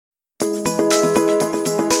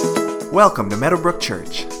Welcome to Meadowbrook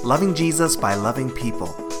Church, loving Jesus by loving people.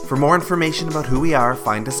 For more information about who we are,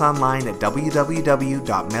 find us online at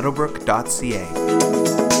www.meadowbrook.ca.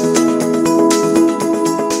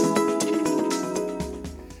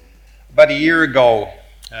 About a year ago,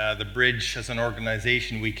 the Bridge as an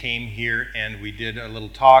organization, we came here and we did a little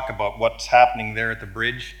talk about what's happening there at the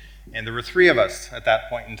Bridge. And there were three of us at that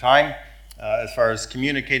point in time. As far as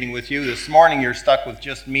communicating with you, this morning you're stuck with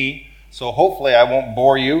just me, so hopefully I won't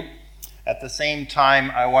bore you. At the same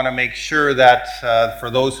time, I want to make sure that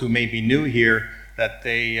for those who may be new here, that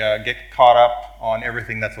they get caught up on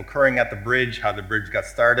everything that's occurring at the Bridge, how the Bridge got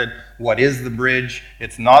started, what is the Bridge.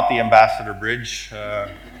 It's not the Ambassador Bridge,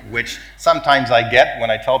 which sometimes I get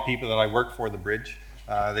when I tell people that I work for the Bridge.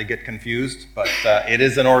 They get confused, but it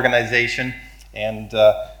is an organization, and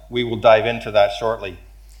we will dive into that shortly.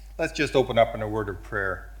 Let's just open up in a word of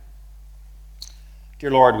prayer.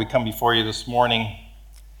 Dear Lord, we come before you this morning,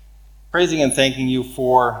 praising and thanking you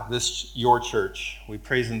for this, your church. We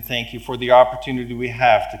praise and thank you for the opportunity we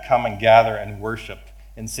have to come and gather and worship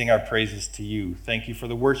and sing our praises to you. Thank you for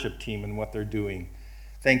the worship team and what they're doing.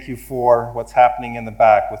 Thank you for what's happening in the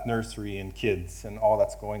back with nursery and kids and all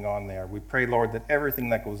that's going on there. We pray, Lord, that everything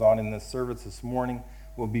that goes on in this service this morning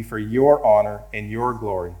will be for your honor and your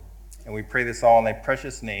glory. And we pray this all in thy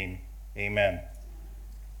precious name. Amen.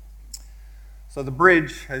 So the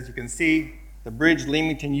Bridge, as you can see, the Bridge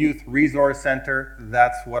Leamington Youth Resource Center,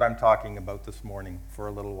 that's what I'm talking about this morning for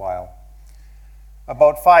a little while.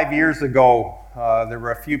 About 5 years ago, there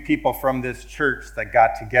were a few people from this church that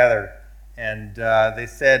got together, and they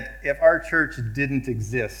said, if our church didn't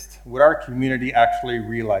exist, would our community actually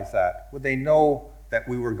realize that? Would they know that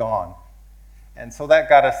we were gone? And so that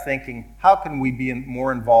got us thinking, how can we be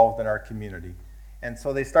more involved in our community? And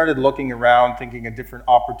so they started looking around, thinking of different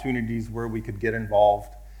opportunities where we could get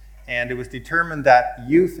involved. And it was determined that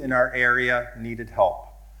youth in our area needed help.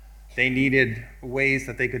 They needed ways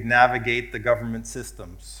that they could navigate the government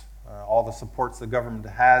systems. All the supports the government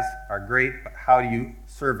has are great, but how do you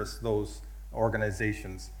service those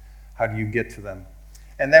organizations? How do you get to them?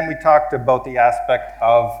 And then we talked about the aspect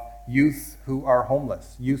of youth who are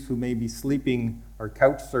homeless, youth who may be sleeping or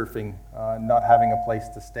couch surfing, not having a place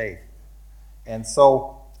to stay. And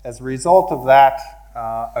so as a result of that,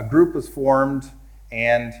 a group was formed,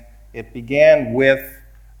 and it began with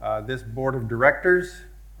this board of directors.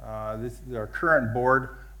 This is our current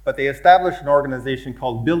board, but they established an organization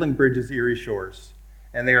called Building Bridges Erie Shores.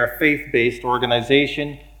 And they are a faith-based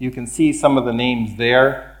organization. You can see some of the names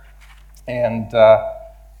there. And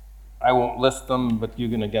I won't list them, but you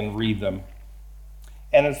can again read them.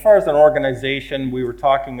 And as far as an organization, we were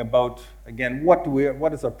talking about, again, what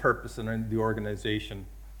is our purpose in the organization?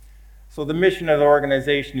 So the mission of the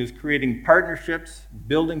organization is creating partnerships,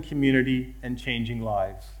 building community, and changing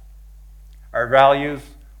lives. Our values: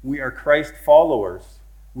 we are Christ followers.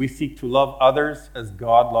 We seek to love others as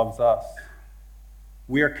God loves us.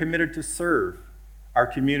 We are committed to serve our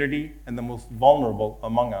community and the most vulnerable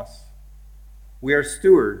among us. We are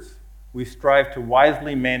stewards. We strive to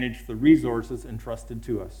wisely manage the resources entrusted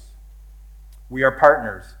to us. We are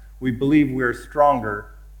partners. We believe we are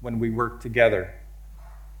stronger when we work together.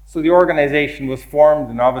 So the organization was formed,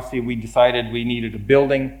 and obviously we decided we needed a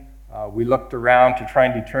building. We looked around to try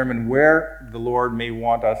and determine where the Lord may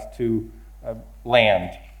want us to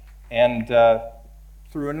land. And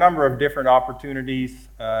through a number of different opportunities,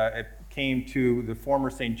 it came to the former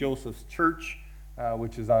St. Joseph's Church,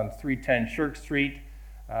 which is on 310 Shirk Street.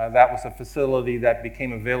 That was a facility that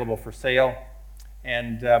became available for sale,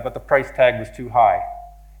 but the price tag was too high.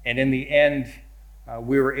 And in the end,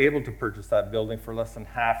 we were able to purchase that building for less than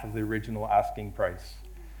half of the original asking price.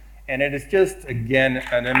 And it is just, again,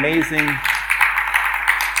 an amazing,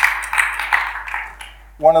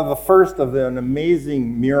 one of the first of the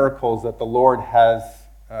amazing miracles that the Lord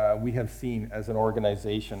we have seen as an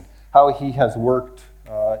organization, how he has worked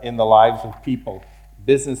in the lives of people,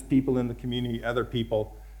 business people in the community, other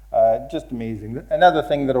people, just amazing. Another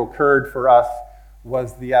thing that occurred for us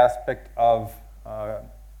was the aspect of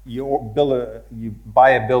you buy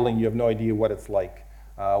a building, you have no idea what it's like,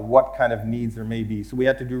 what kind of needs there may be. So we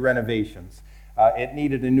had to do renovations. It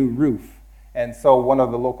needed a new roof. And so one of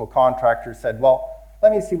the local contractors said, well,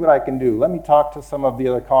 let me see what I can do. Let me talk to some of the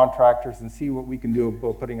other contractors and see what we can do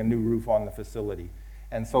about putting a new roof on the facility.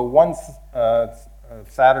 And so one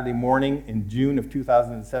Saturday morning in June of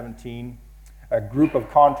 2017, a group of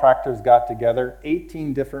contractors got together,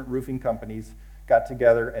 18 different roofing companies got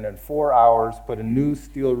together, and in 4 hours put a new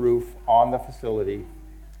steel roof on the facility,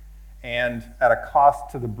 and at a cost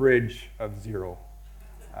to the Bridge of zero.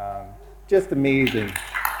 Just amazing.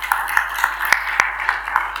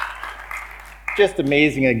 just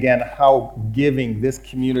amazing again how giving this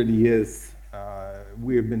community is.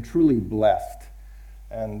 We have been truly blessed.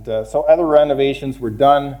 And so other renovations were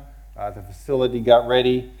done. The facility got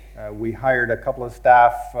ready. We hired a couple of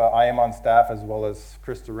staff. I am on staff, as well as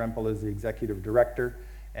Krista Rempel is the executive director.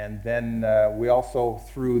 And then we also,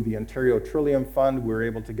 through the Ontario Trillium Fund, we were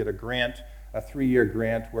able to get a grant, a 3-year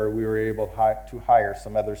grant, where we were able to hire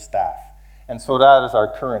some other staff. And so that is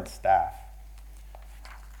our current staff.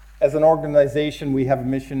 As an organization, we have a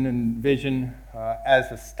mission and vision.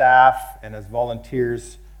 As a staff and as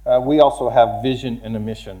volunteers, we also have vision and a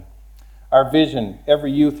mission. Our vision: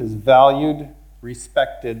 every youth is valued,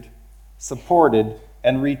 respected, supported,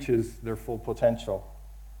 and reaches their full potential.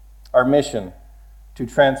 Our mission: to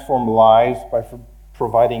transform lives by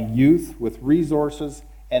providing youth with resources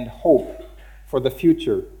and hope for the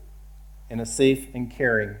future in a safe and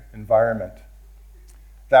caring environment.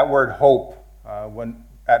 That word hope,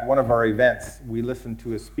 at one of our events, we listened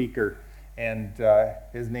to a speaker, and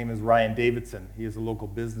his name is Ryan Davidson. He is a local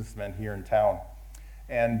businessman here in town.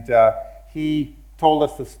 And he told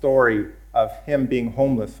us the story of him being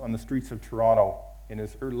homeless on the streets of Toronto in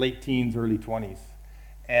his late teens, early 20s.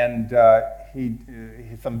 And he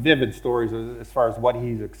some vivid stories as far as what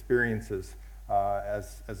he experiences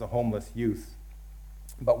as a homeless youth.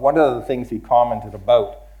 But one of the things he commented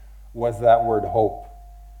about was that word hope.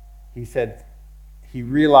 He said he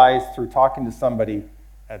realized through talking to somebody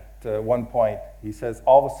at one point, he says,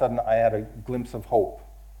 all of a sudden I had a glimpse of hope.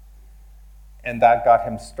 And that got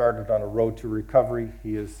him started on a road to recovery.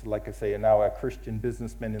 He is, like I say, now a Christian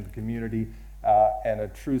businessman in the community and a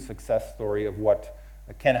true success story of what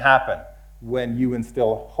can happen when you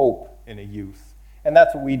instill hope in a youth. And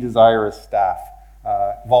that's what we desire as staff,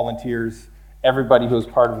 volunteers, everybody who is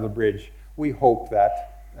part of the Bridge. We hope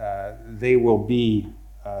that they will be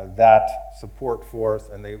that support for us,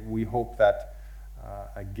 and we hope that,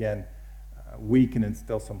 again, we can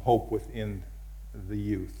instill some hope within the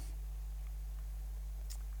youth.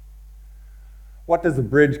 What does the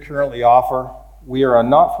Bridge currently offer? We are a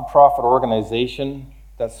not-for-profit organization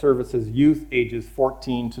that services youth ages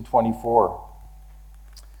 14 to 24.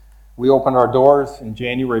 We opened our doors in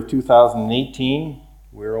January of 2018.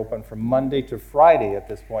 We're open from Monday to Friday at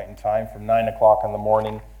this point in time, from 9 o'clock in the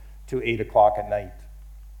morning to 8 o'clock at night.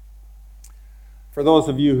 For those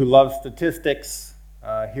of you who love statistics,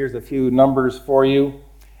 here's a few numbers for you.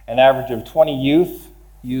 An average of 20 youth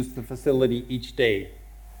use the facility each day.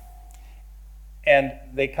 And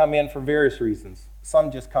they come in for various reasons.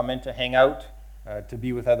 Some just come in to hang out, to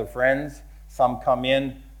be with other friends. Some come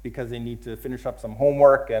in because they need to finish up some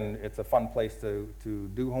homework, and it's a fun place to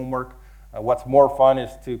do homework. What's more fun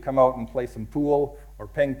is to come out and play some pool or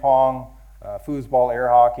ping pong, foosball, air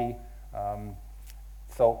hockey.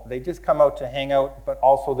 So they just come out to hang out, but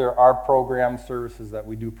also there are program services that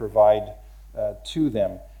we do provide to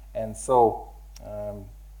them. And so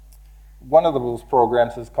one of those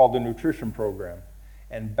programs is called the nutrition program.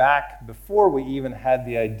 And back before we even had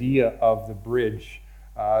the idea of the Bridge,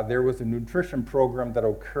 there was a nutrition program that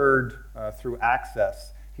occurred through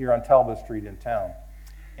Access here on Talbot Street in town.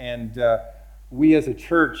 And we as a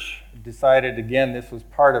church decided, again, this was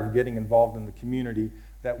part of getting involved in the community,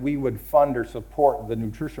 that we would fund or support the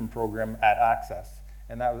nutrition program at Access.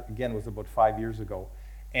 And that, again, was about 5 years ago.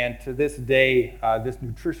 And to this day, this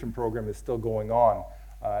nutrition program is still going on.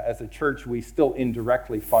 As a church, we still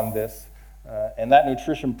indirectly fund this. And that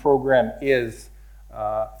nutrition program is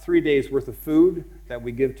 3 days worth of food that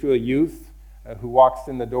we give to a youth who walks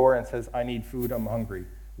in the door and says, I need food, I'm hungry.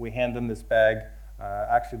 We hand them this bag.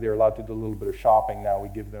 Actually, they're allowed to do a little bit of shopping now. We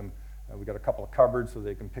give them, we got a couple of cupboards so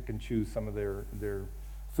they can pick and choose some of their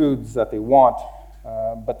foods that they want.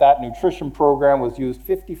 But that nutrition program was used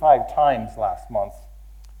 55 times last month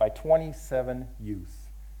by 27 youth.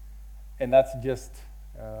 And that's just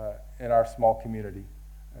in our small community.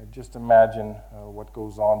 Just imagine what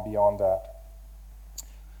goes on beyond that.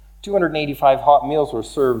 285 hot meals were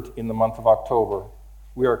served in the month of October.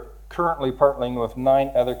 We are currently partnering with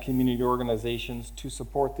 9 other community organizations to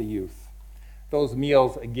support the youth. Those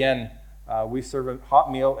meals, again, we serve a hot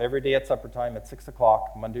meal every day at supper time at 6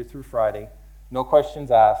 o'clock, Monday through Friday. No questions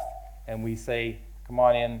asked, and we say, come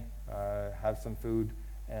on in, have some food,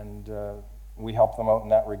 and we help them out in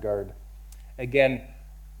that regard. Again,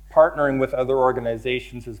 partnering with other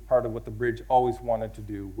organizations is part of what the Bridge always wanted to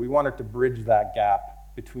do. We wanted to bridge that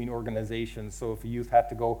gap between organizations. So if a youth had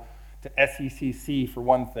to go to SECC for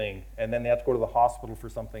one thing, and then they had to go to the hospital for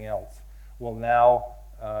something else, well, now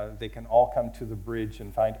they can all come to the Bridge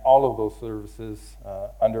and find all of those services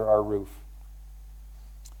under our roof.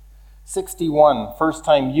 61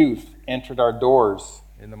 first-time youth entered our doors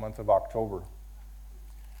in the month of October.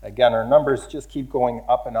 Again, our numbers just keep going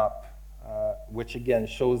up and up, which again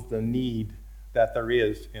shows the need that there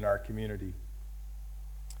is in our community.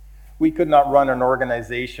 We could not run an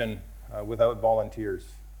organization without volunteers.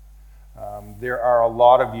 There are a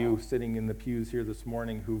lot of you sitting in the pews here this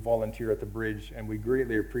morning who volunteer at the Bridge, and we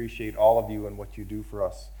greatly appreciate all of you and what you do for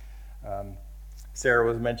us. Sarah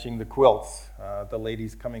was mentioning the quilts, the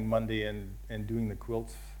ladies coming Monday and doing the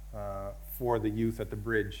quilts for the youth at the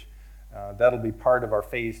Bridge. That'll be part of our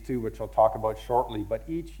phase 2, which I'll talk about shortly, but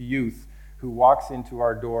each youth who walks into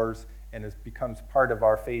our doors and becomes part of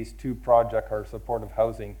our phase 2 project, our supportive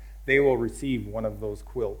housing, they will receive one of those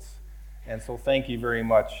quilts. And so thank you very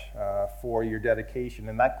much for your dedication.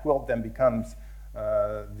 And that quilt then becomes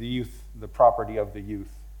the property of the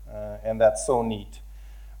youth. And that's so neat.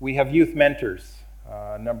 We have youth mentors.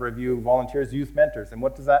 A number of you volunteers, youth mentors. And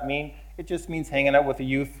what does that mean? It just means hanging out with the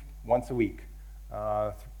youth once a week.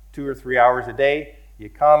 2 or 3 hours a day. You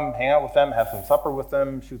come, hang out with them, have some supper with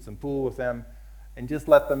them, shoot some pool with them, and just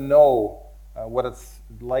let them know what it's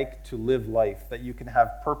like to live life, that you can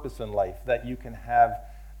have purpose in life, that you can have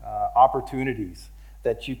opportunities,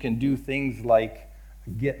 that you can do things like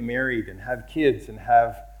get married and have kids and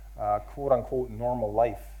have quote-unquote normal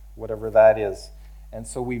life, whatever that is. And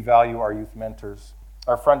so we value our youth mentors.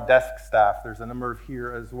 Our front desk staff, there's a number of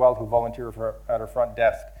here as well who volunteer at our front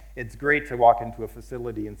desk. It's great to walk into a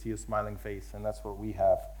facility and see a smiling face, and that's what we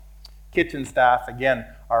have. Kitchen staff, again,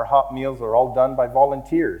 our hot meals are all done by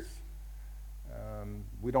volunteers.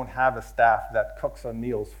 We don't have a staff that cooks on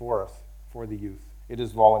meals for us, for the youth. It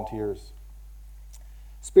is volunteers.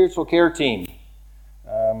 Spiritual care team.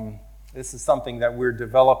 This is something that we're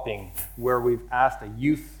developing where we've asked a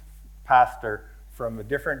youth pastor from a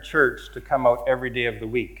different church to come out every day of the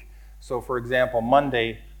week. So for example,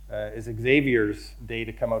 Monday is Xavier's day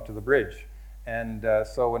to come out to the Bridge. And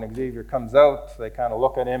so when Xavier comes out, they kind of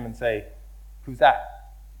look at him and say, "Who's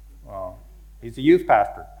that?" "Well, he's a youth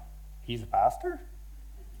pastor." "He's a pastor?"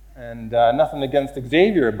 And nothing against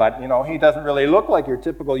Xavier, but he doesn't really look like your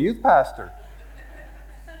typical youth pastor.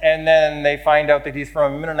 And then they find out that he's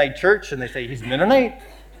from a Mennonite church, and they say, "He's Mennonite?"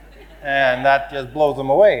 And that just blows them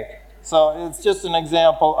away. So it's just an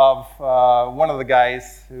example of one of the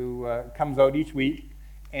guys who comes out each week,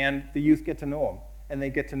 and the youth get to know him. And they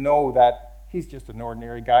get to know that he's just an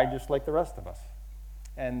ordinary guy just like the rest of us.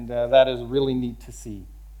 And that is really neat to see.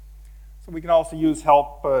 So we can also use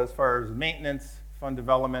help as far as maintenance, fund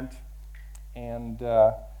development, and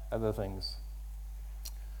other things.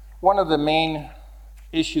 One of the main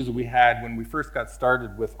issues we had when we first got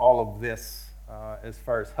started with all of this, as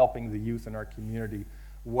far as helping the youth in our community,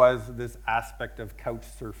 was this aspect of couch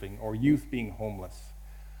surfing or youth being homeless.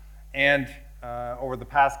 And over the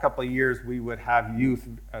past couple of years, we would have youth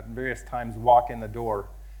at various times walk in the door,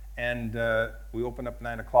 and we open up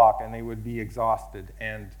 9 o'clock, and they would be exhausted,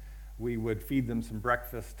 and we would feed them some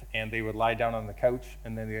breakfast, and they would lie down on the couch,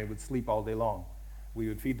 and then they would sleep all day long. We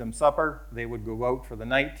would feed them supper, they would go out for the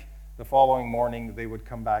night. The following morning, they would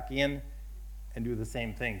come back in and do the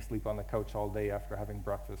same thing, sleep on the couch all day after having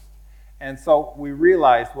breakfast. And so we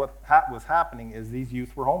realized what was happening is these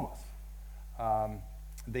youth were homeless.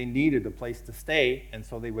 They needed a place to stay, and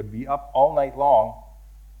so they would be up all night long,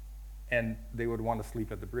 and they would want to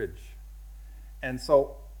sleep at the Bridge. And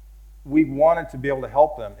so we wanted to be able to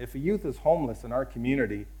help them. If a youth is homeless in our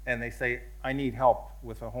community and they say, "I need help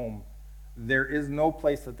with a home," there is no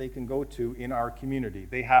place that they can go to in our community.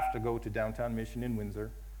 They have to go to Downtown Mission in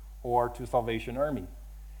Windsor or to Salvation Army.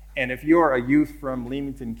 And if you're a youth from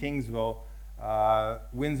Leamington, Kingsville,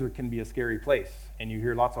 Windsor can be a scary place. And you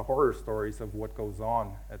hear lots of horror stories of what goes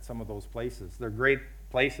on at some of those places. They're great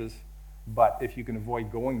places, but if you can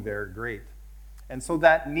avoid going there, great. And so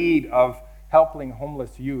that need of helping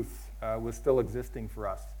homeless youth was still existing for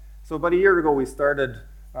us. So about a year ago, we started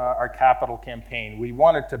our capital campaign. We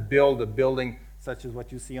wanted to build a building such as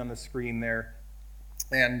what you see on the screen there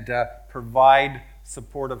and provide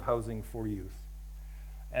supportive housing for youth.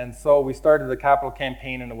 And so we started the capital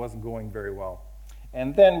campaign, and it wasn't going very well.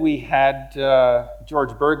 And then we had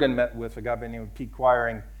George Bergen met with a guy by the name of Pete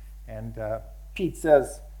Quiring, and Pete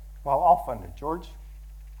says, "Well, I'll fund it, George."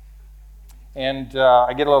 And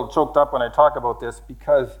I get a little choked up when I talk about this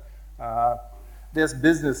because this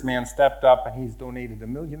businessman stepped up and he's donated $1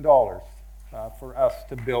 million for us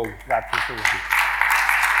to build that facility.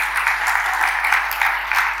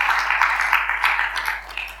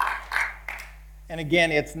 And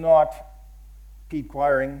again, it's not Pete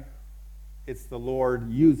Quiring, it's the Lord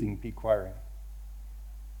using Pete Quiring.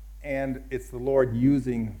 And it's the Lord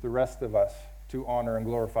using the rest of us to honor and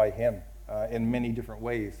glorify Him in many different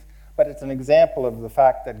ways. But it's an example of the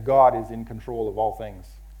fact that God is in control of all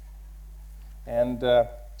things. And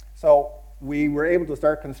so we were able to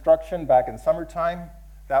start construction back in summertime.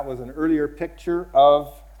 That was an earlier picture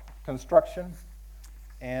of construction.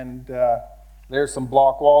 And there's some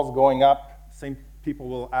block walls going up. Some people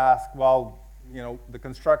will ask, well, you know, the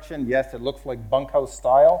construction, yes, it looks like bunkhouse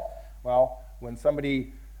style. Well, when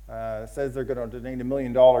somebody says they're going to donate $1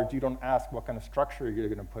 million, you don't ask what kind of structure you're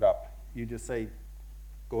going to put up. You just say,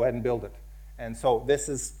 go ahead and build it. And so this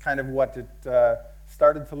is kind of what it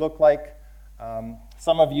started to look like.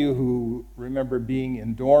 Some of you who remember being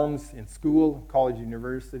in dorms in school, college,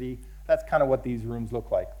 university, that's kind of what these rooms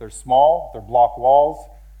look like. They're small, they're block walls.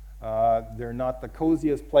 They're not the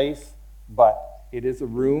coziest place, but it is a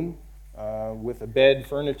room with a bed,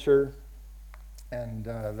 furniture, and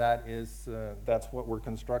that's what we're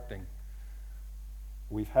constructing.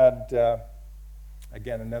 We've had,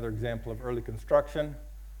 again, another example of early construction.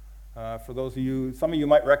 For those of you, some of you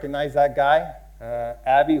might recognize that guy.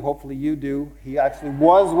 Abby, hopefully you do. He actually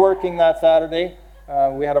was working that Saturday.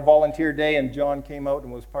 We had a volunteer day, and John came out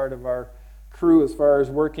and was part of our crew as far as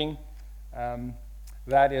working.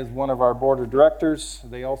 That is one of our board of directors.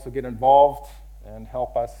 They also get involved and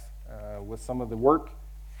help us with some of the work.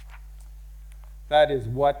 That is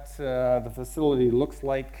what the facility looks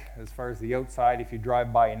like as far as the outside. If you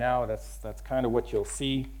drive by now, that's kind of what you'll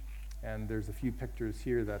see. And there's a few pictures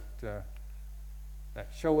here that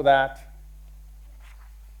show that.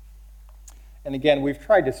 And again, we've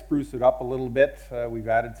tried to spruce it up a little bit. We've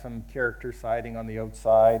added some character siding on the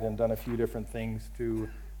outside and done a few different things to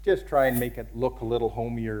just try and make it look a little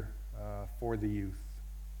homier for the youth.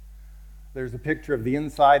 There's a picture of the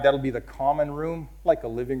inside. That'll be the common room, like a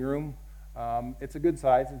living room. It's a good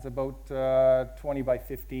size. It's about 20 by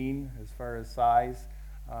 15 as far as size.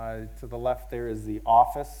 To the left there is the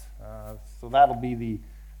office. So that'll be the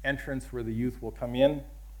entrance where the youth will come in.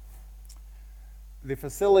 The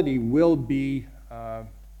facility will be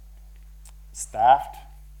staffed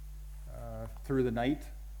through the night,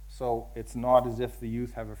 so it's not as if the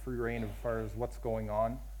youth have a free rein as far as what's going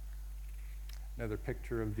on. Another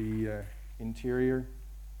picture of the interior.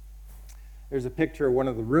 There's a picture of one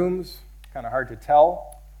of the rooms. Kind of hard to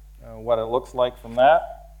tell what it looks like from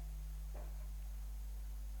that.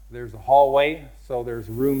 There's a hallway, so there's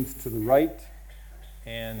rooms to the right,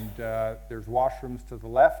 and there's washrooms to the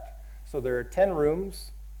left. So there are 10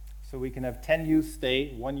 rooms, so we can have 10 youth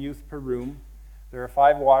stay, 1 youth per room. There are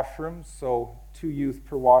 5 washrooms, so 2 youth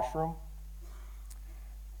per washroom.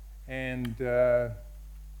 And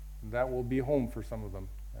that will be home for some of them.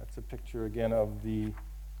 That's a picture again of the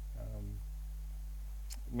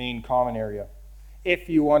main common area. If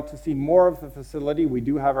you want to see more of the facility, we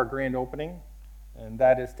do have our grand opening, and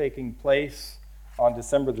that is taking place on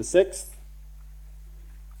December the 6th.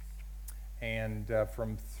 And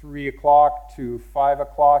from 3 o'clock to 5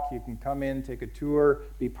 o'clock, you can come in, take a tour,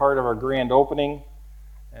 be part of our grand opening,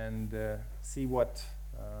 and see what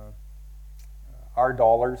our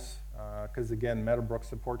dollars, because again, Meadowbrook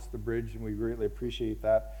supports the bridge, and we greatly appreciate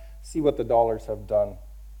that, see what the dollars have done.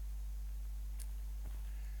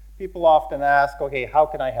 People often ask, okay, how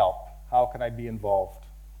can I help? How can I be involved?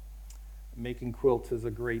 Making quilts is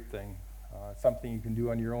a great thing, something you can do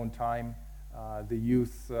on your own time. The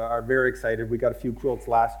youth are very excited. We got a few quilts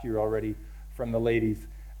last year already from the ladies,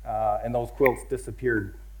 and those quilts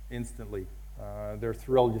disappeared instantly. They're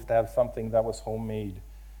thrilled just to have something that was homemade.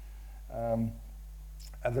 And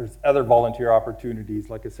there's other volunteer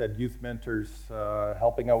opportunities, like I said, youth mentors,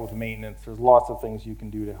 helping out with maintenance. There's lots of things you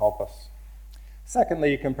can do to help us.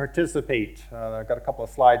 Secondly, you can participate. I've got a couple of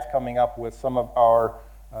slides coming up with some of our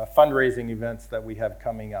fundraising events that we have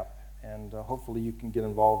coming up, and hopefully you can get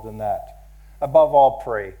involved in that. Above all,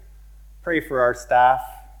 pray. Pray for our staff,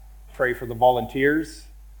 pray for the volunteers,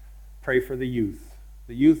 pray for the youth.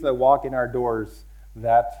 The youth that walk in our doors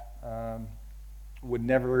that would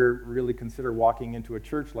never really consider walking into a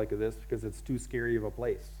church like this because it's too scary of a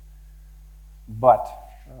place. But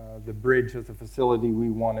the bridge as a facility, we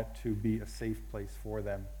want it to be a safe place for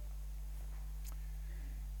them.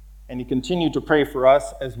 And you continue to pray for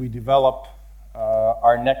us as we develop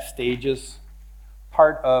our next stages.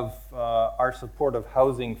 Part of our supportive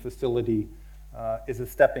housing facility is a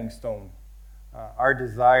stepping stone. Our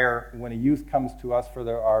desire, when a youth comes to us for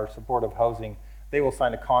our supportive housing, they will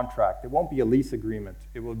sign a contract. It won't be a lease agreement.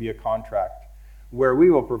 It will be a contract where we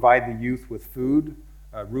will provide the youth with food,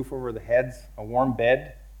 a roof over their heads, a warm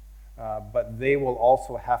bed, but they will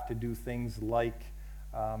also have to do things like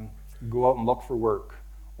go out and look for work,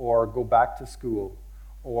 or go back to school,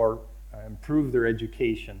 or improve their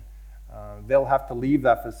education. They'll have to leave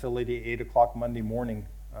that facility at 8 o'clock Monday morning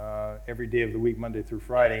every day of the week, Monday through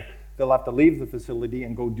Friday, they'll have to leave the facility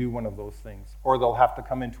and go do one of those things. Or they'll have to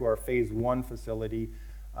come into our Phase 1 facility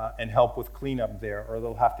and help with cleanup there, or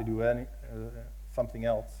they'll have to do something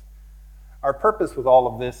else. Our purpose with all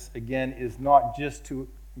of this, again, is not just to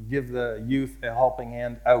give the youth a helping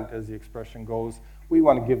hand out, as the expression goes. We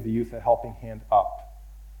want to give the youth a helping hand up.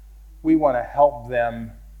 We want to help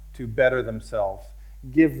them to better themselves,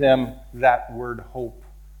 give them that word hope.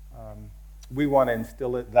 We want to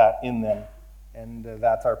instill that in them, and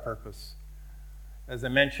that's our purpose. As I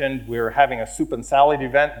mentioned, we're having a soup and salad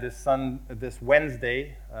event this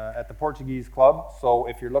Wednesday at the Portuguese Club. So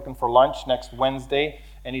if you're looking for lunch next Wednesday,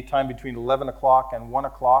 anytime between 11 o'clock and 1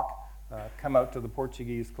 o'clock, come out to the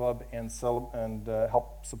Portuguese Club and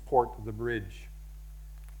help support the bridge.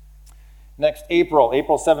 Next April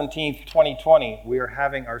 17th, 2020, we are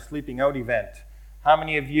having our Sleeping Out event. How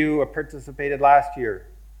many of you participated last year?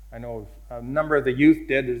 I know a number of the youth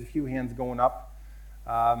did. There's a few hands going up.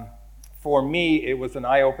 For me, it was an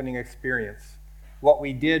eye-opening experience. What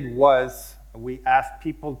we did was we asked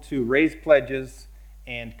people to raise pledges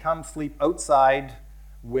and come sleep outside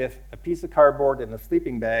with a piece of cardboard and a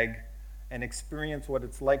sleeping bag and experience what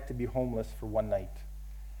it's like to be homeless for one night.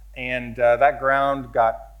 And that ground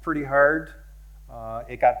got pretty hard.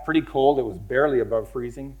 It got pretty cold. It was barely above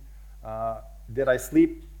freezing. Did I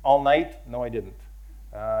sleep all night? No, I didn't.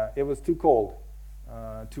 It was too cold,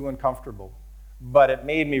 too uncomfortable. But it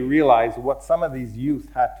made me realize what some of these youth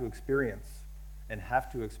had to experience and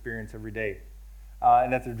have to experience every day.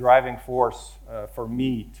 And that's a driving force for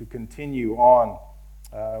me to continue on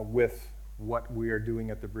with what we are doing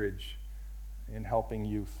at the bridge in helping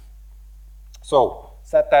youth. So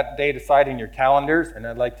set that date aside in your calendars, and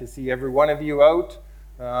I'd like to see every one of you out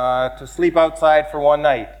to sleep outside for one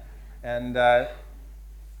night. And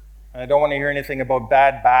I don't want to hear anything about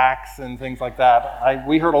bad backs and things like that.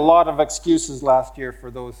 We heard a lot of excuses last year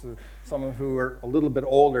for some who are a little bit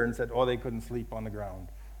older and said, oh, they couldn't sleep on the ground.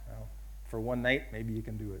 Well, for one night, maybe you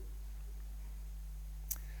can do it.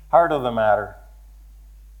 Heart of the matter.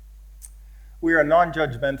 We are a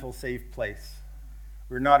non-judgmental, safe place.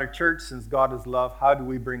 We're not a church. Since God is love, how do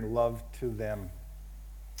we bring love to them?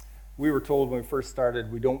 We were told when we first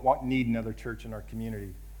started we don't need another church in our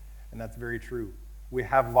community, and that's very true. We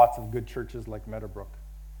have lots of good churches like Meadowbrook.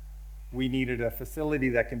 We needed a facility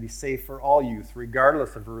that can be safe for all youth,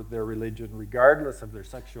 regardless of their religion, regardless of their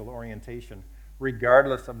sexual orientation,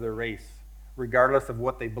 regardless of their race, regardless of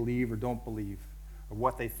what they believe or don't believe, or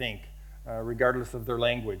what they think, regardless of their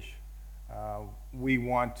language. We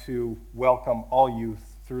want to welcome all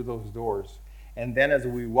youth through those doors. And then as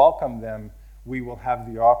we welcome them, we will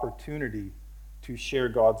have the opportunity to share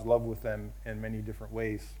God's love with them in many different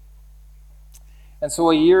ways. And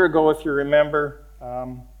so a year ago, if you remember,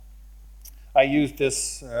 I used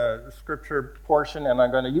this scripture portion, and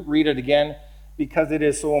I'm going to read it again because it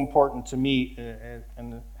is so important to me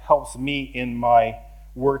and helps me in my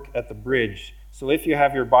work at the bridge. So if you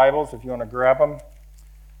have your Bibles, if you want to grab them,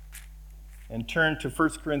 and turn to 1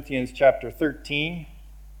 Corinthians chapter 13,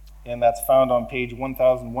 and that's found on page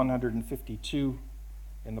 1152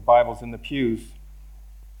 in the Bibles in the pews.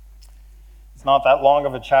 It's not that long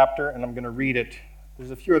of a chapter, and I'm going to read it.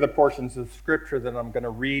 There's a few other portions of Scripture that I'm going to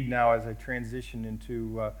read now as I transition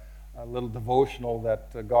into a little devotional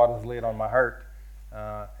that God has laid on my heart.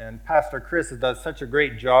 And Pastor Chris does such a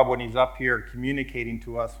great job when he's up here communicating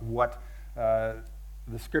to us what the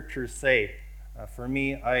Scriptures say. For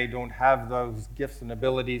me, I don't have those gifts and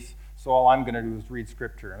abilities, so all I'm going to do is read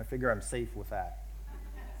Scripture, and I figure I'm safe with that.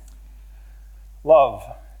 Love.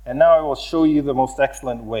 And now I will show you the most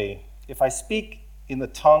excellent way. If I speak in the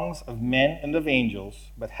tongues of men and of angels,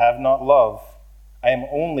 but have not love, I am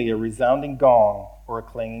only a resounding gong or a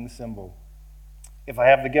clanging cymbal. If I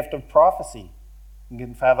have the gift of prophecy and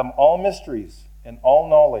can fathom all mysteries and all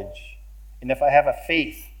knowledge, and if I have a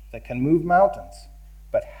faith that can move mountains,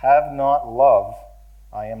 but have not love,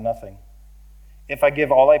 I am nothing. If I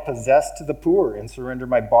give all I possess to the poor and surrender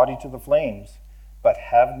my body to the flames, but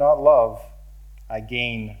have not love, I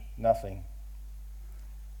gain nothing.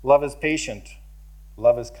 Love is patient.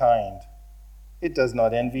 Love is kind. It does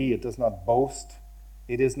not envy. It does not boast.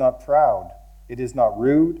 It is not proud. It is not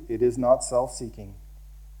rude. It is not self-seeking.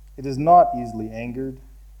 It is not easily angered.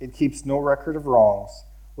 It keeps no record of wrongs.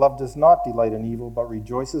 Love does not delight in evil, but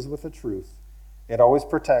rejoices with the truth. It always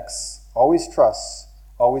protects, always trusts,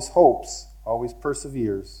 always hopes, always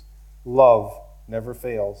perseveres. Love never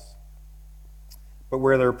fails. But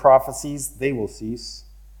where there are prophecies, they will cease.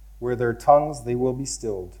 Where there are tongues, they will be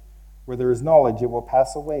stilled. Where there is knowledge, it will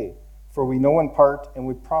pass away. For we know in part, and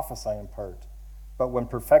we prophesy in part. But when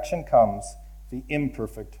perfection comes, the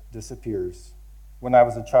imperfect disappears. When I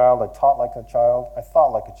was a child, I taught like a child, I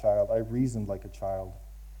thought like a child, I reasoned like a child.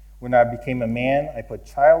 When I became a man, I put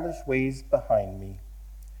childish ways behind me.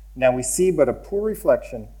 Now we see but a poor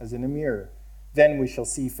reflection as in a mirror. Then we shall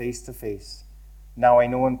see face to face. Now I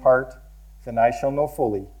know in part, then I shall know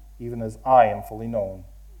fully, even as I am fully known.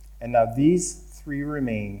 And now these three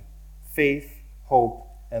remain, faith, hope,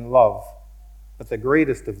 and love. But the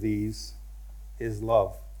greatest of these is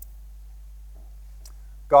love.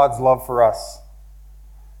 God's love for us,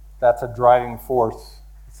 that's a driving force,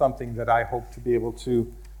 something that I hope to be able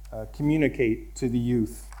to communicate to the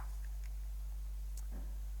youth.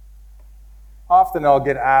 Often I'll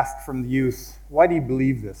get asked from the youth, why do you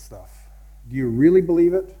believe this stuff? Do you really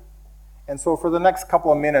believe it? And so for the next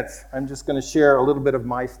couple of minutes, I'm just going to share a little bit of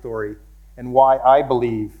my story and why I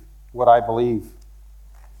believe what I believe.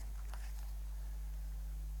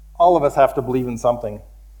 All of us have to believe in something,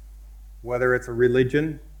 whether it's a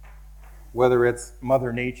religion, whether it's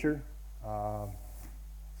Mother Nature,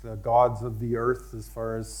 the gods of the earth as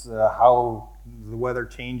far as how the weather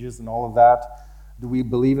changes and all of that. Do we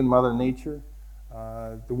believe in Mother Nature?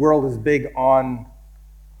 The world is big on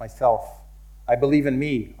myself. I believe in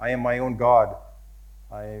me. I am my own God.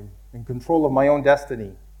 I am in control of my own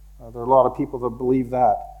destiny. There are a lot of people that believe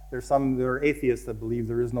that. There are atheists that believe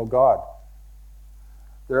there is no God.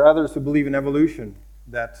 There are others who believe in evolution,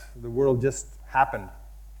 that the world just happened.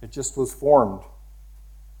 It just was formed.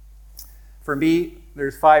 For me,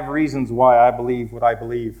 there's 5 reasons why I believe what I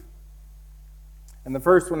believe. And the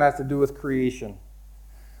first one has to do with creation.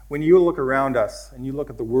 When you look around us and you look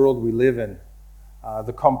at the world we live in,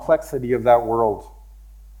 the complexity of that world,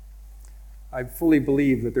 I fully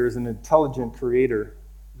believe that there is an intelligent creator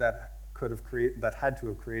that had to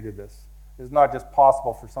have created this. It's not just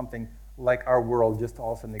possible for something like our world just to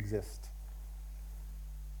all of a sudden exist.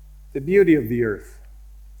 The beauty of the earth.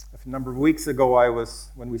 A number of weeks ago,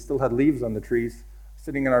 when we still had leaves on the trees,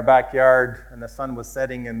 sitting in our backyard, and the sun was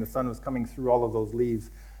setting and the sun was coming through all of those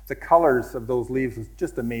leaves. The colors of those leaves was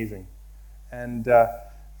just amazing. And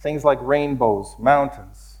things like rainbows,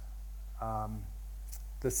 mountains,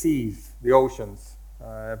 the seas, the oceans.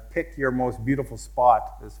 Pick your most beautiful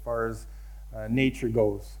spot as far as nature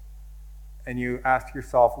goes. And you ask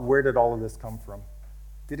yourself, where did all of this come from?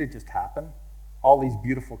 Did it just happen? All these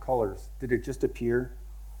beautiful colors, did it just appear?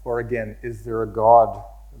 Or again, is there a God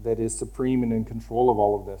that is supreme and in control of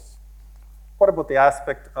all of this? What about the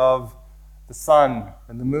aspect of the sun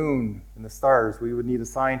and the moon and the stars? We would need a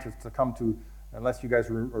scientist to come to, unless you guys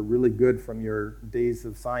are really good from your days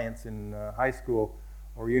of science in high school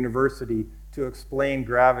or university, to explain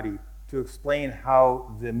gravity, to explain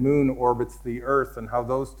how the moon orbits the earth and how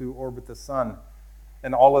those two orbit the sun.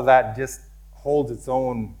 And all of that just holds its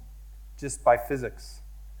own just by physics,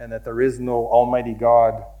 and that there is no almighty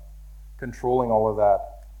God controlling all of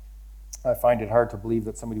that. I find it hard to believe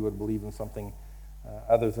that somebody would believe in something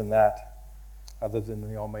other than that, other than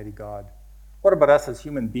the almighty God. What about us as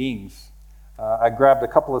human beings? I grabbed a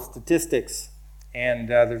couple of statistics, and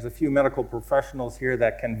there's a few medical professionals here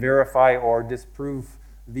that can verify or disprove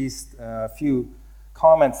these few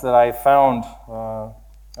comments that I found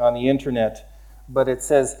on the internet. But it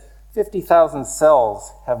says 50,000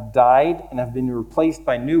 cells have died and have been replaced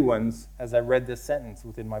by new ones as I read this sentence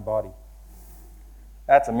within my body.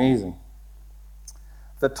 That's amazing.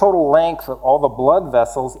 The total length of all the blood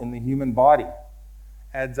vessels in the human body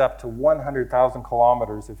adds up to 100,000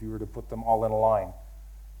 kilometers if you were to put them all in a line.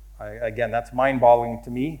 Again, that's mind-boggling to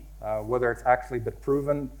me. Whether it's actually been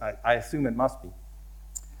proven, I assume it must be.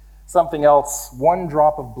 Something else, 1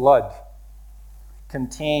 drop of blood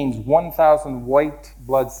contains 1,000 white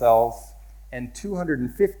blood cells and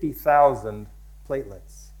 250,000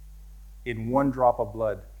 platelets in 1 drop of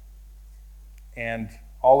blood. And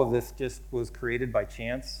all of this just was created by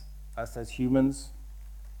chance, us as humans?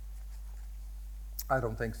 I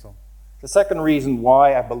don't think so. The second reason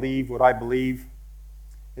why I believe what I believe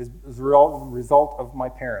is a result of my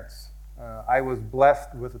parents. I was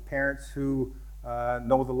blessed with parents who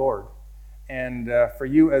know the Lord. And for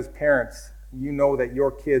you as parents, you know that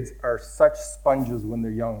your kids are such sponges when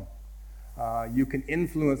they're young. You can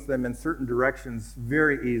influence them in certain directions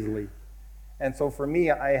very easily. And so for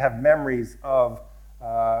me, I have memories of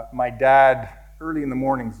my dad early in the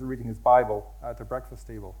mornings reading his Bible at the breakfast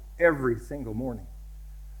table every single morning.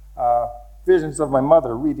 Visions of my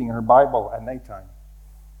mother reading her Bible at nighttime.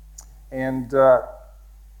 And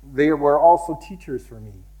they were also teachers for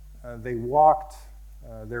me. They walked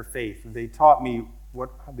their faith. They taught me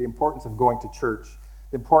the importance of going to church,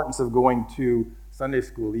 the importance of going to Sunday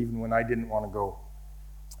school even when I didn't want to go.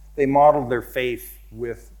 They modeled their faith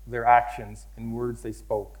with their actions and words they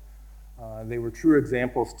spoke. They were true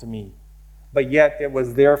examples to me. But yet it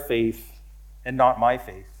was their faith and not my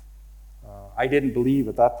faith. I didn't believe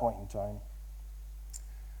at that point in time.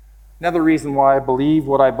 Another reason why I believe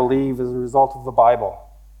what I believe is a result of the Bible.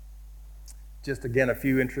 Just again, a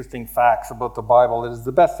few interesting facts about the Bible. It is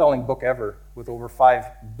the best-selling book ever, with over 5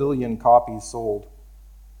 billion copies sold.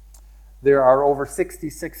 There are over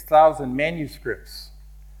 66,000 manuscripts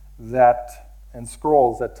and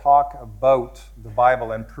scrolls that talk about the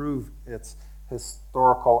Bible and prove its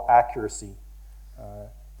historical accuracy.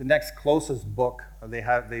 The next closest book,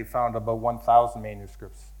 they found about 1,000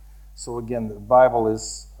 manuscripts. So again, the Bible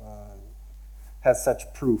has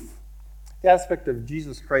such proof. The aspect of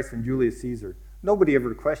Jesus Christ and Julius Caesar. Nobody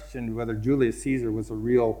ever questioned whether Julius Caesar was a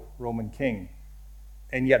real Roman king.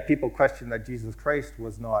 And yet people question that Jesus Christ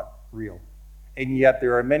was not real. And yet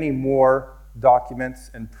there are many more documents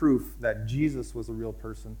and proof that Jesus was a real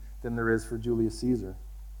person than there is for Julius Caesar.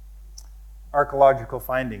 Archaeological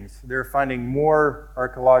findings. They're finding more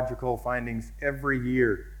archaeological findings every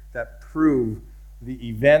year that prove the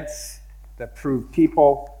events, that prove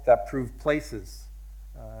people, that prove places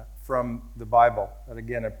from the Bible. That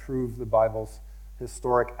again, prove the Bible's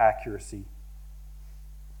historic accuracy.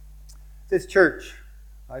 This church,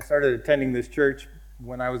 I started attending this church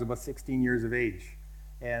when I was about 16 years of age.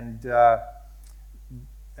 And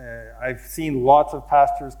I've seen lots of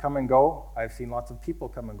pastors come and go. I've seen lots of people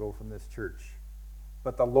come and go from this church.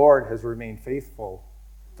 But the Lord has remained faithful.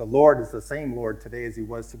 The Lord is the same Lord today as he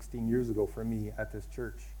was 16 years ago for me at this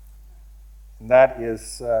church. And that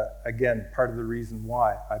is, again, part of the reason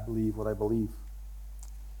why I believe what I believe.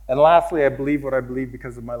 And lastly, I believe what I believe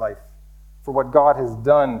because of my life. For what God has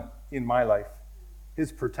done in my life.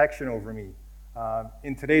 His protection over me.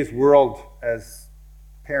 In today's world, as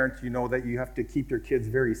parents, you know that you have to keep your kids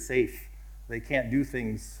very safe. They can't do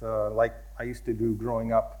things like I used to do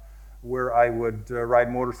growing up, where I would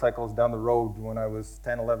ride motorcycles down the road when I was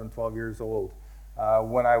 10, 11, 12 years old.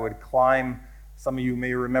 When I would climb, some of you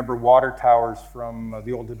may remember water towers from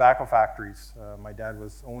the old tobacco factories. My dad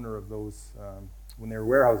was owner of those when they were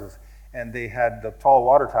warehouses. And they had the tall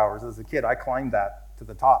water towers. As a kid, I climbed that to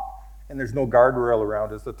the top. And there's no guardrail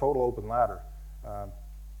around. It's a total open ladder.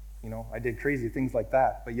 I did crazy things like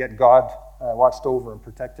that. But yet God watched over and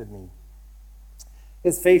protected me.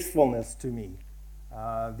 His faithfulness to me.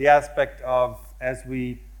 The aspect of as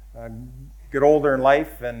we get older in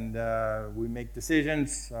life and we make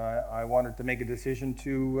decisions. I wanted to make a decision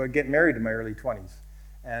to get married in my early 20s.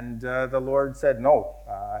 And the Lord said no.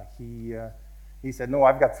 He said, no,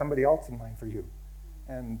 I've got somebody else in mind for you.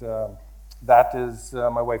 And that is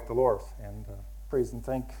my wife, Dolores. And praise and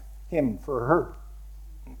thank him for her.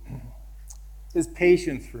 His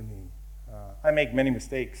patience for me. I make many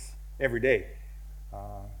mistakes every day.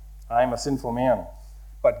 I'm a sinful man.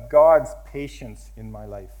 But God's patience in my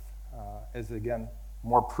life is, again,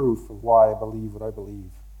 more proof of why I believe what I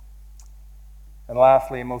believe. And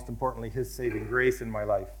lastly, and most importantly, his saving grace in my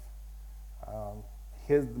life.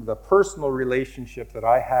 The personal relationship that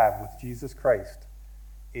I have with Jesus Christ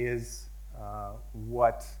is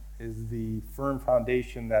what is the firm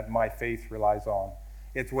foundation that my faith relies on.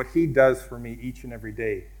 It's what he does for me each and every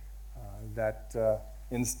day that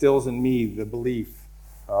instills in me the belief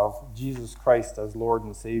of Jesus Christ as Lord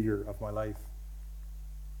and Savior of my life.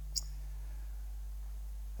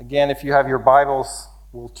 Again, if you have your Bibles,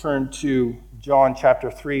 we'll turn to John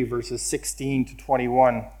chapter 3, verses 16 to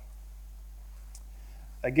 21.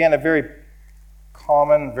 Again, a very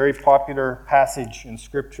common, very popular passage in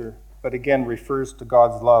Scripture, but again refers to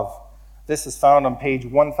God's love. This is found on page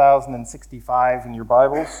 1065 in your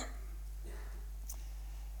Bibles.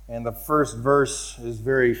 And the first verse is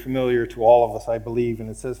very familiar to all of us, I believe, and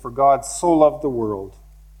it says, "For God so loved the world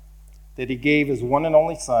that he gave his one and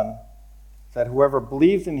only Son, that whoever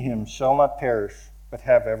believes in him shall not perish, but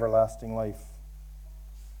have everlasting life.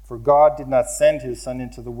 For God did not send his Son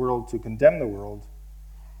into the world to condemn the world,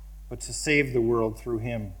 but to save the world through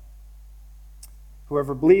him.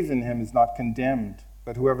 Whoever believes in him is not condemned,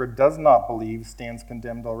 but whoever does not believe stands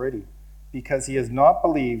condemned already, because he has not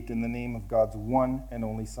believed in the name of God's one and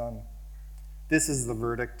only Son. This is the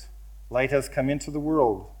verdict. Light has come into the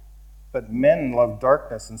world, but men love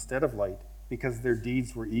darkness instead of light, because their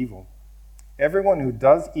deeds were evil. Everyone who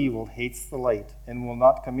does evil hates the light and will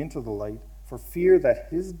not come into the light, for fear that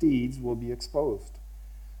his deeds will be exposed.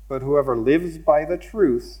 But whoever lives by the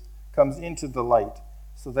truth comes into the light,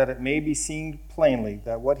 so that it may be seen plainly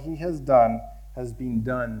that what he has done has been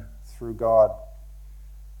done through God."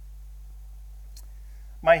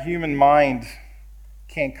 My human mind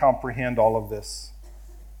can't comprehend all of this.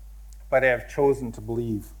 but I have chosen to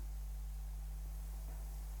believe.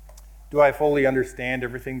 Do I fully understand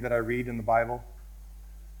everything that I read in the Bible?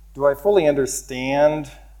 Do I fully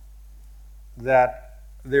understand that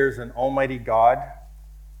there's an almighty God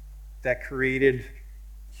that created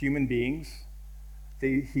human beings?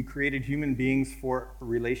 He created human beings for a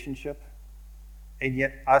relationship, and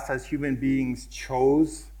yet us as human beings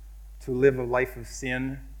chose to live a life of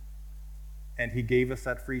sin, and he gave us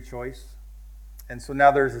that free choice. And so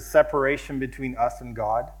now there's a separation between us and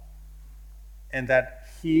God, and that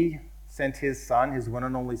he sent his son, his one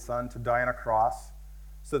and only son, to die on a cross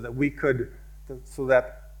so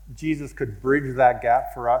that Jesus could bridge that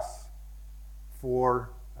gap for us,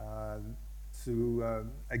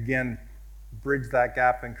 again, bridge that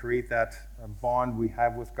gap and create that bond we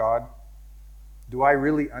have with God. Do I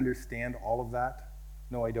really understand all of that?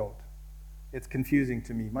 No, I don't. It's confusing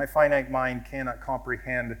to me. My finite mind cannot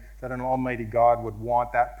comprehend that an almighty God would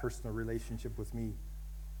want that personal relationship with me.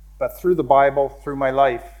 But through the Bible, through my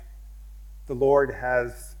life, the Lord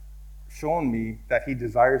has shown me that he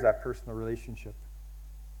desires that personal relationship.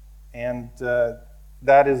 And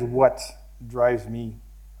that is what drives me,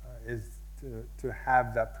 is to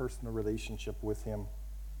have that personal relationship with him.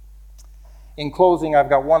 In closing, I've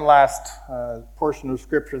got one last portion of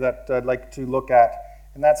scripture that I'd like to look at,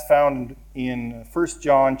 and that's found in 1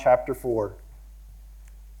 John chapter 4.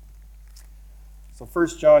 So 1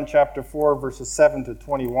 John chapter 4, verses 7 to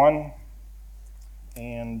 21,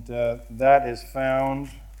 and that is found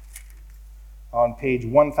on page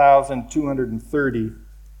 1230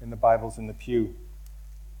 in the Bibles in the pew.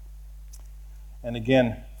 And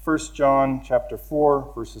again, 1 John chapter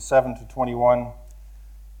 4, verses 7 to 21.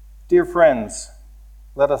 Dear friends,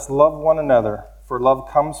 let us love one another, for love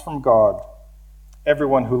comes from God.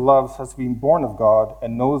 Everyone who loves has been born of God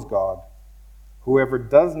and knows God. Whoever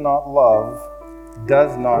does not love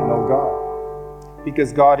does not know God,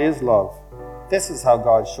 because God is love. This is how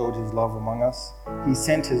God showed his love among us. He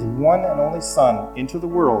sent his one and only Son into the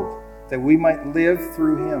world that we might live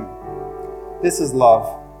through him. This is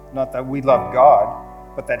love, not that we loved God,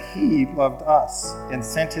 but that he loved us and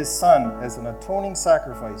sent his Son as an atoning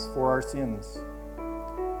sacrifice for our sins.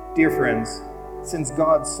 Dear friends, since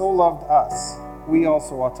God so loved us, we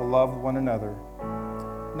also ought to love one another.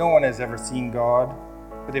 No one has ever seen God,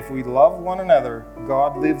 but if we love one another,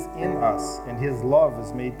 God lives in us, and his love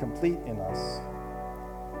is made complete in us.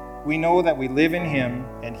 We know that we live in him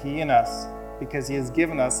and he in us, because he has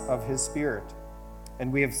given us of his Spirit.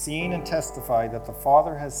 And we have seen and testified that the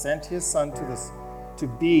Father has sent his Son to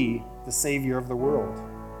be the Savior of the world.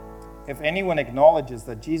 If anyone acknowledges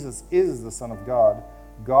that Jesus is the Son of God,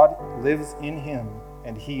 God lives in him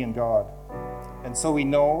and he in God. And so we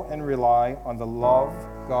know and rely on the love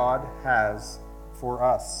God has for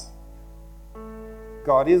us.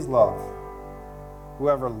 God is love.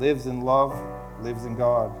 Whoever lives in love lives in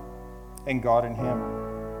God, and God in him.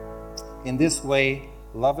 In this way,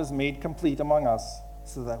 love is made complete among us,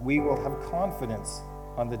 so that we will have confidence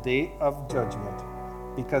on the day of judgment.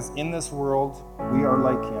 Because in this world we are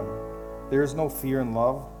like him. There is no fear in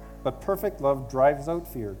love, but perfect love drives out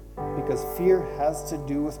fear, because fear has to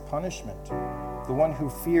do with punishment. The one who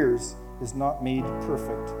fears is not made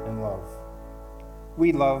perfect in love.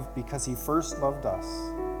 We love because he first loved us.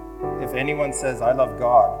 If anyone says, I love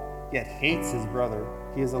God, yet hates his brother,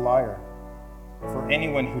 he is a liar. For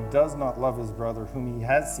anyone who does not love his brother whom he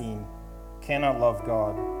has seen cannot love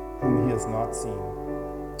God whom he has not seen.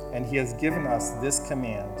 And he has given us this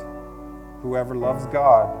command: whoever loves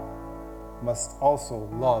God must also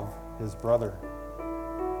love his brother.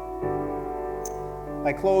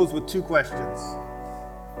 I close with two questions.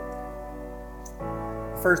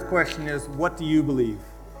 The first question is, what do you believe?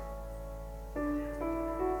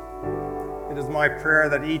 It is my prayer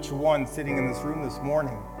that each one sitting in this room this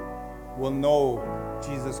morning will know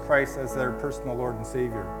Jesus Christ as their personal Lord and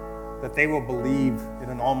Savior, that they will believe in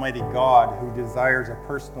an almighty God who desires a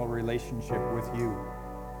personal relationship with you.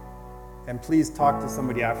 And please talk to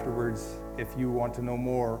somebody afterwards if you want to know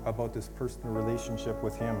more about this personal relationship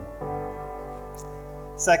with him.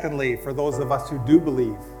 Secondly, for those of us who do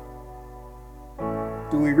believe,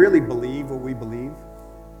 do we really believe what we believe?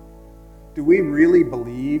 Do we really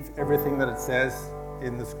believe everything that it says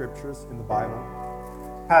in the scriptures, in the Bible?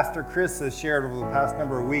 Pastor Chris has shared over the past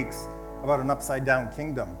number of weeks about an upside-down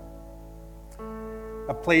kingdom,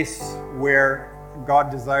 a place where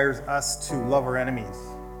God desires us to love our enemies,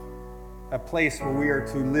 a place where we are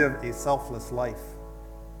to live a selfless life.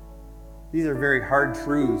 These are very hard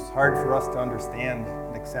truths, hard for us to understand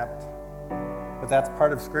and accept. But that's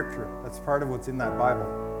part of Scripture. That's part of what's in that Bible.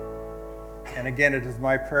 And again, it is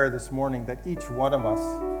my prayer this morning that each one of us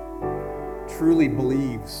truly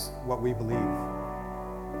believes what we believe,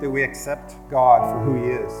 that we accept God for who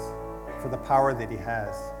he is, for the power that he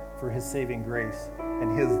has, for his saving grace,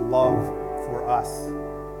 and his love for us,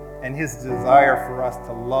 and his desire for us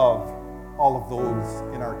to love all of those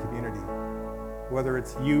in our community, whether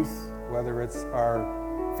it's youth, whether it's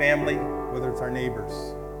our family, whether it's our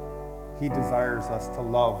neighbors. He desires us to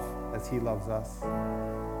love as he loves us.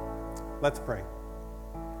 Let's pray.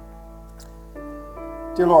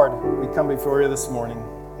 Dear Lord, we come before you this morning,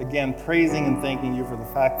 again praising and thanking you for the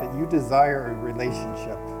fact that you desire a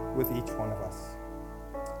relationship with each one of us.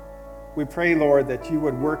 We pray, Lord, that you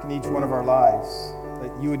would work in each one of our lives,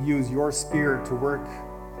 that you would use your Spirit to work,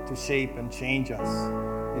 to shape and change us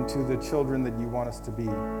into the children that you want us to be.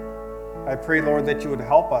 I pray, Lord, that you would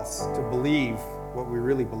help us to believe what we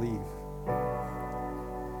really believe.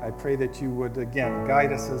 I pray that you would, again,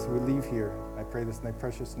 guide us as we leave here. I pray this in thy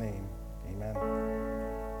precious name. Amen.